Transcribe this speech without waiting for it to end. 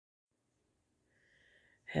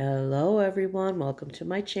Hello everyone, welcome to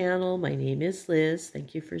my channel. My name is Liz.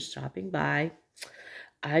 Thank you for stopping by.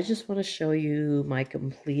 I just want to show you my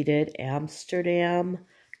completed Amsterdam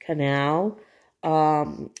Canal.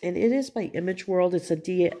 And it is by Image World. It's a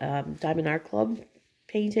Diamond Art Club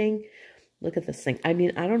painting. Look at this thing. I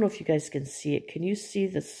mean, I don't know if you guys can see it. Can you see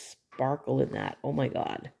the sparkle in that? Oh my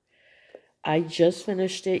God. I just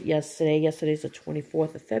finished it yesterday. Yesterday's the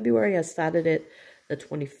 24th of February. I started it the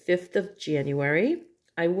 25th of January.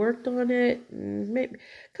 I worked on it maybe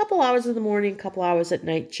a couple hours in the morning, a couple hours at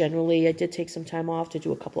night generally. I did take some time off to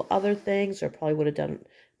do a couple other things, or probably would have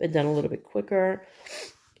been done a little bit quicker.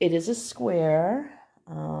 It is a square.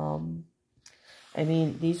 I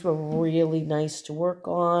mean, these were really nice to work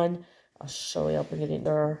on. I'll show you, I'll bring it in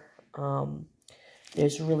there.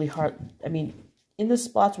 There's really hard, I mean, in the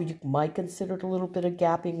spots where you might consider it a little bit of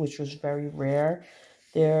gapping, which was very rare,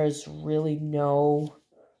 there's really no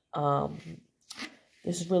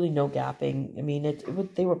gapping. I mean,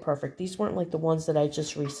 they were perfect. These weren't like the ones that I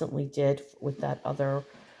just recently did with that other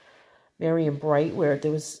Merry and Bright, where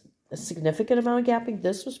there was a significant amount of gapping.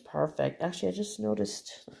 This was perfect. Actually, I just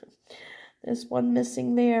noticed there's one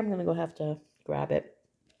missing there. I'm going to have to grab it.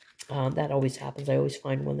 That always happens. I always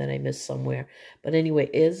find one that I miss somewhere. But anyway,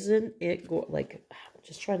 isn't it like, I'm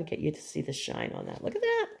just trying to get you to see the shine on that. Look at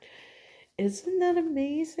that. Isn't that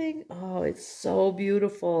amazing? Oh, it's so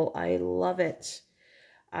beautiful. I love it.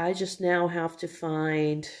 I just now have to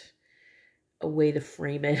find a way to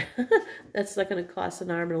frame it. That's not going to cost an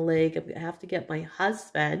arm and a leg. I'm going to have to get my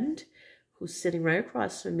husband, who's sitting right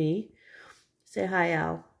across from me. Say hi,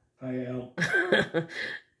 Al. Hi, Al.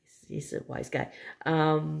 He's a wise guy.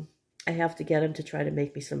 I have to get him to try to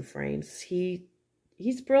make me some frames.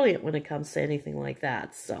 He's brilliant when it comes to anything like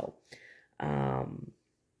that. So, and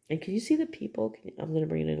can you see the people? I'm going to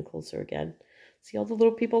bring it in closer again. See all the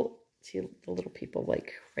little people? See the little people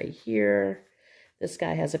like right here. This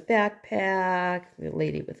guy has a backpack. The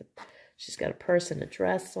lady she's got a purse and a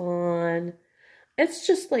dress on. It's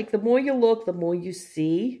just like the more you look, the more you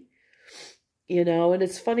see. You know, and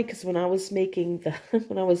it's funny because when I was making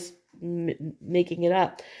making it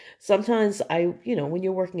up, sometimes when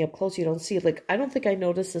you're working up close, you don't see it. Like, I don't think I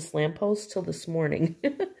noticed this lamppost till this morning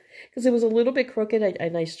because it was a little bit crooked,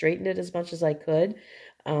 and I straightened it as much as I could.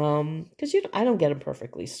 Because I don't get them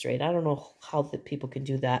perfectly straight. I don't know how the people can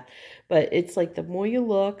do that, but it's like the more you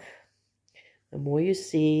look, the more you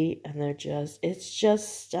see, and it's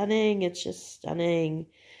just stunning. It's just stunning.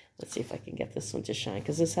 Let's see if I can get this one to shine,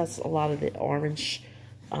 because this has a lot of the orange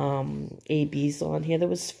ABs on here. There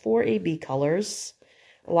was 4 AB colors.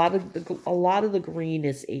 A lot of the green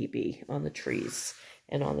is AB on the trees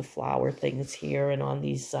and on the flower things here and on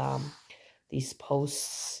these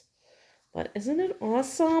posts. But isn't it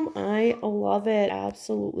awesome? I love it.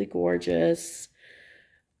 Absolutely gorgeous.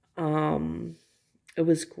 It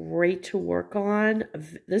was great to work on.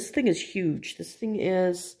 This thing is huge. This thing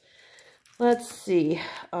is, let's see,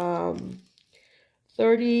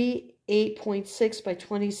 38.6 by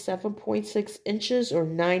 27.6 inches, or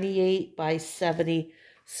 98 by 70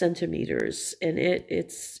 centimeters. And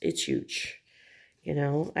it's huge. You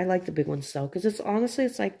know, I like the big ones though, because it's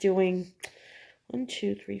like doing 1,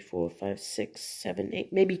 2, 3, 4, 5, 6, 7,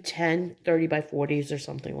 8, maybe 10 30 by 40s or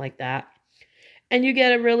something like that. And you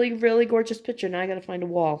get a really, really gorgeous picture. Now I got to find a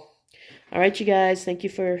wall. All right, you guys. Thank you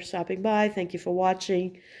for stopping by. Thank you for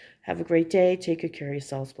watching. Have a great day. Take good care of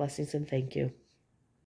yourselves. Blessings and thank you.